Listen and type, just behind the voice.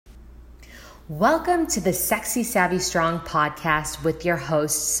Welcome to the Sexy Savvy Strong podcast with your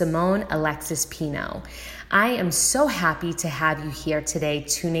host, Simone Alexis Pino. I am so happy to have you here today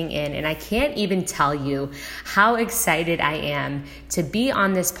tuning in, and I can't even tell you how excited I am to be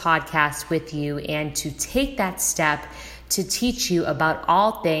on this podcast with you and to take that step to teach you about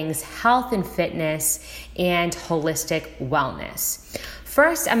all things health and fitness and holistic wellness.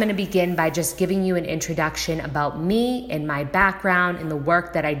 First, I'm going to begin by just giving you an introduction about me and my background and the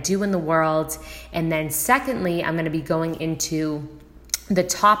work that I do in the world. And then secondly, I'm going to be going into the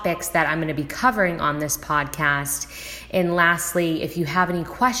topics that I'm going to be covering on this podcast. And lastly, if you have any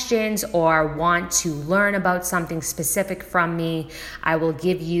questions or want to learn about something specific from me, I will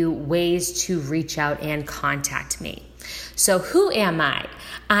give you ways to reach out and contact me. So who am I?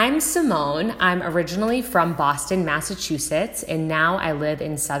 I'm Simone. I'm originally from Boston, Massachusetts, and now I live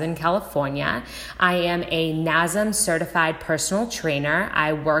in Southern California. I am a NASM certified personal trainer.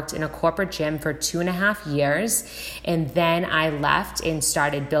 I worked in a corporate gym for 2.5 years, and then I left and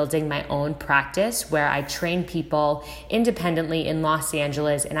started building my own practice where I train people independently in Los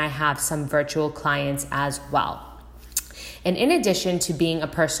Angeles, and I have some virtual clients as well. And in addition to being a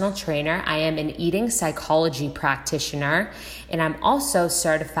personal trainer, I am an eating psychology practitioner, and I'm also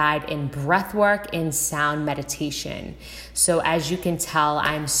certified in breathwork and sound meditation. So as you can tell,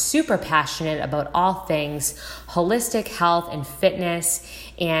 I'm super passionate about all things holistic health and fitness,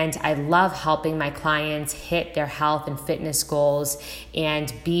 and I love helping my clients hit their health and fitness goals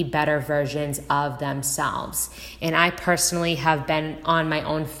and be better versions of themselves. And I personally have been on my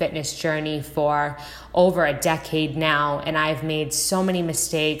own fitness journey for over a decade now, and I've made so many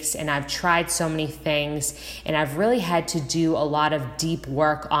mistakes and I've tried so many things, and I've really had to do a lot of deep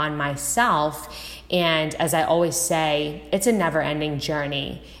work on myself. And as I always say, it's a never-ending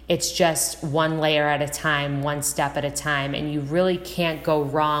journey. It's just one layer at a time, one step at a time, and you really can't go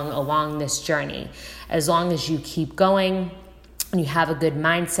wrong along this journey. As long as you keep going and you have a good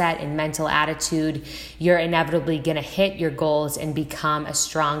mindset and mental attitude, you're inevitably going to hit your goals and become a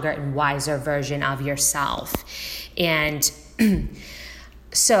stronger and wiser version of yourself. And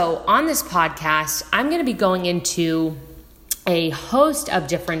so on this podcast, I'm going to be going into a host of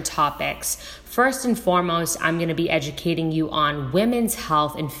different topics. First and foremost, I'm going to be educating you on women's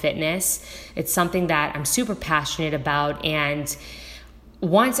health and fitness. It's something that I'm super passionate about, and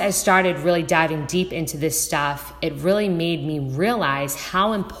once I started really diving deep into this stuff, it really made me realize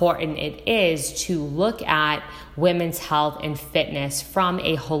how important it is to look at women's health and fitness from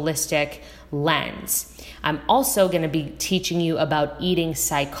a holistic lens. I'm also going to be teaching you about eating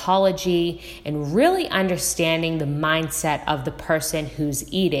psychology and really understanding the mindset of the person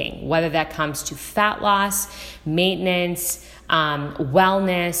who's eating, whether that comes to fat loss, maintenance,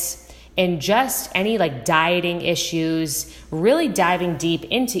 wellness, and just any dieting issues, really diving deep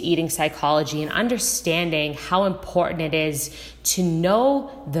into eating psychology and understanding how important it is to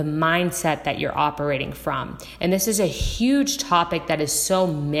know the mindset that you're operating from. And this is a huge topic that is so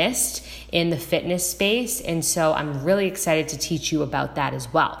missed in the fitness space. And so I'm really excited to teach you about that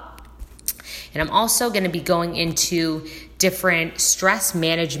as well. And I'm also going to be going into different stress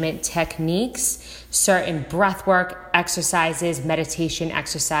management techniques, certain breathwork exercises, meditation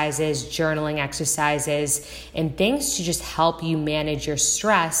exercises, journaling exercises, and things to just help you manage your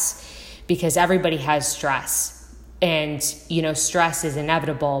stress, because everybody has stress. And, stress is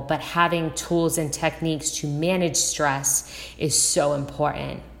inevitable, but having tools and techniques to manage stress is so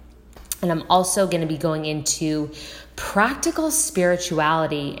important. And I'm also going to be going into practical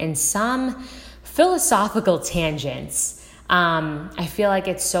spirituality and some philosophical tangents. I feel like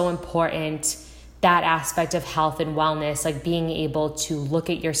it's so important, that aspect of health and wellness, like being able to look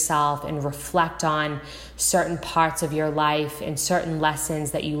at yourself and reflect on certain parts of your life and certain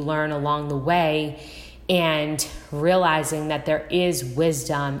lessons that you learn along the way, and realizing that there is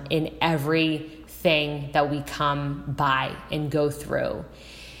wisdom in everything that we come by and go through.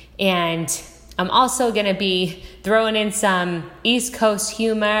 And I'm also going to be throwing in some East Coast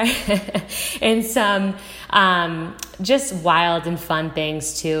humor and some just wild and fun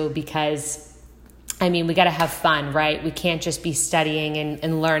things too, because we got to have fun, right? We can't just be studying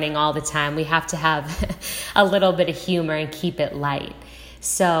and learning all the time. We have to have a little bit of humor and keep it light.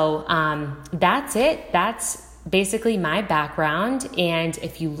 So that's it. That's basically my background. And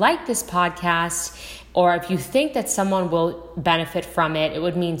if you like this podcast, or if you think that someone will benefit from it, it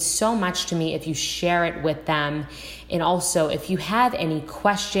would mean so much to me if you share it with them. And also, if you have any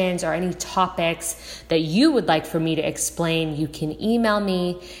questions or any topics that you would like for me to explain, you can email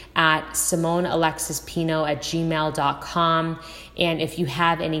me at simonealexispino@gmail.com. And if you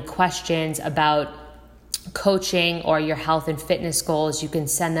have any questions about coaching or your health and fitness goals, you can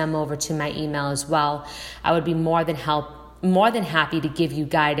send them over to my email as well. I would be more than happy to give you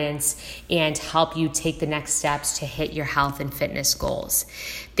guidance and help you take the next steps to hit your health and fitness goals.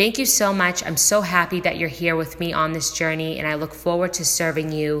 Thank you so much. I'm so happy that you're here with me on this journey, and I look forward to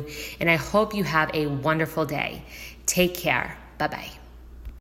serving you, and I hope you have a wonderful day. Take care. Bye-bye.